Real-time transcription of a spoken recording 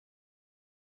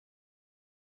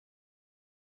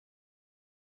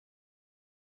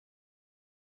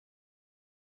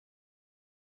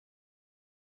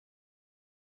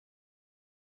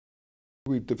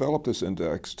We've developed this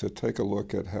index to take a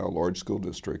look at how large school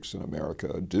districts in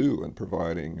America do in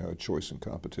providing choice and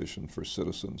competition for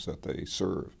citizens that they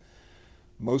serve.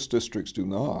 Most districts do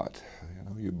not.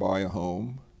 You buy a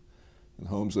home, and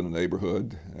home's in a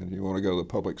neighborhood, and you want to go to the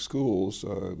public schools,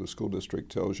 the school district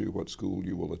tells you what school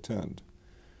you will attend.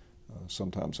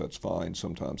 Sometimes that's fine,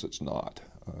 sometimes it's not.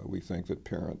 We think that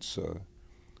parents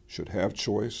should have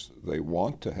choice. They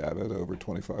want to have it. Over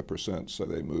 25% say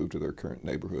they moved to their current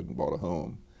neighborhood and bought a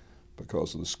home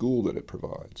because of the school that it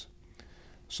provides.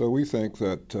 So we think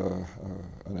that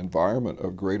an environment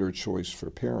of greater choice for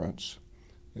parents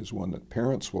is one that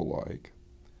parents will like,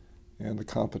 and the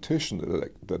competition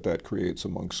that creates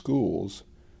among schools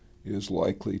is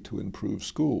likely to improve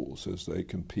schools as they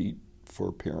compete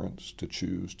for parents to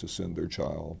choose to send their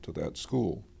child to that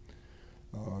school.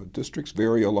 Districts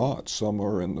vary a lot. Some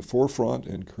are in the forefront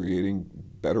in creating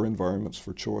better environments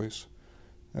for choice,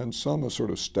 and some are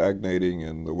sort of stagnating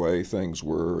in the way things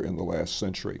were in the last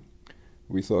century.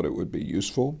 We thought it would be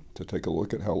useful to take a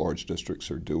look at how large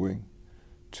districts are doing,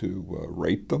 to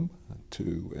rate them,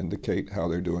 to indicate how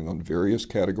they're doing on various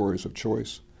categories of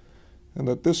choice, and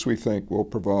that this, we think, will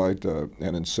provide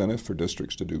an incentive for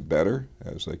districts to do better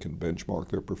as they can benchmark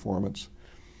their performance,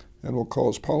 and will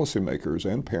cause policymakers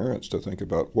and parents to think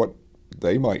about what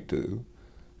they might do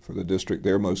for the district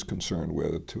they're most concerned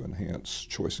with to enhance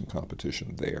choice and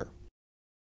competition there.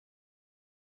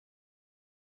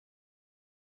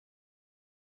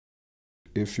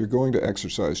 If you're going to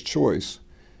exercise choice,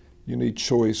 you need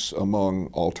choice among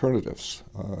alternatives.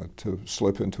 To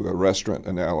slip into a restaurant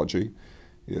analogy,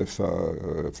 if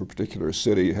a particular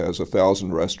city has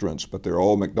 1,000 restaurants but they're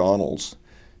all McDonald's,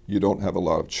 you don't have a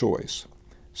lot of choice.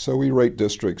 So we rate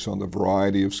districts on the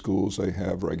variety of schools they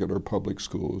have: regular public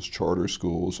schools, charter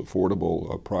schools,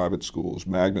 affordable private schools,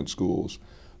 magnet schools.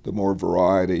 The more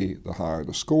variety, the higher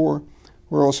the score.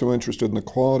 We're also interested in the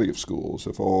quality of schools.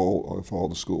 If all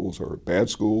the schools are bad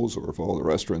schools, or if all the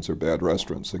restaurants are bad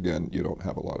restaurants, again, you don't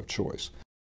have a lot of choice.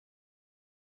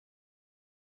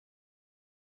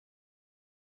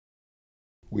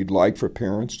 We'd like for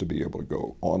parents to be able to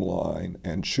go online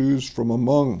and choose from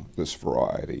among this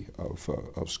variety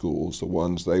of schools the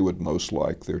ones they would most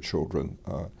like their children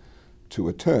to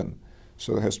attend.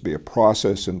 So there has to be a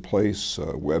process in place,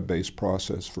 a web-based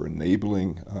process for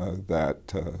enabling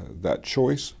that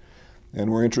choice. And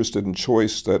we're interested in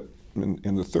choice that,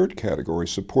 in the third category,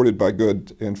 supported by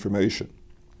good information.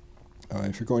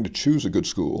 If you're going to choose a good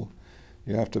school,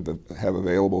 you have to have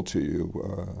available to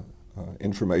you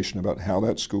information about how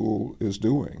that school is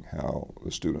doing, how the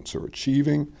students are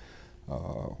achieving,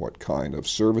 what kind of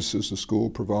services the school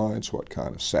provides, what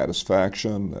kind of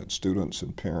satisfaction that students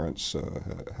and parents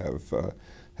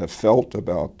have felt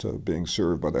about being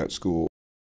served by that school.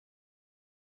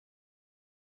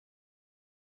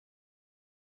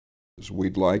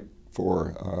 We'd like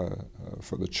for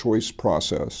the choice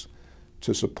process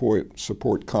to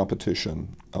support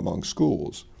competition among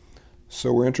schools.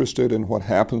 So we're interested in what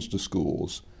happens to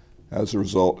schools as a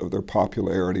result of their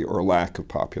popularity or lack of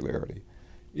popularity.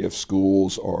 If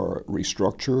schools are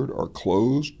restructured or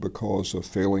closed because of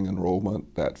failing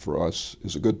enrollment, that for us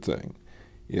is a good thing.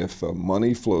 If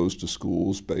money flows to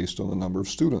schools based on the number of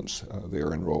students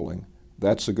they're enrolling,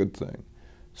 that's a good thing.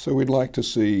 So we'd like to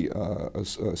see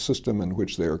a system in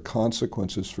which there are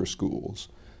consequences for schools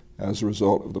as a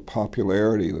result of the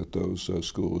popularity that those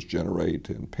schools generate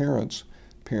in parents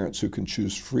who can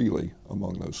choose freely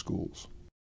among those schools.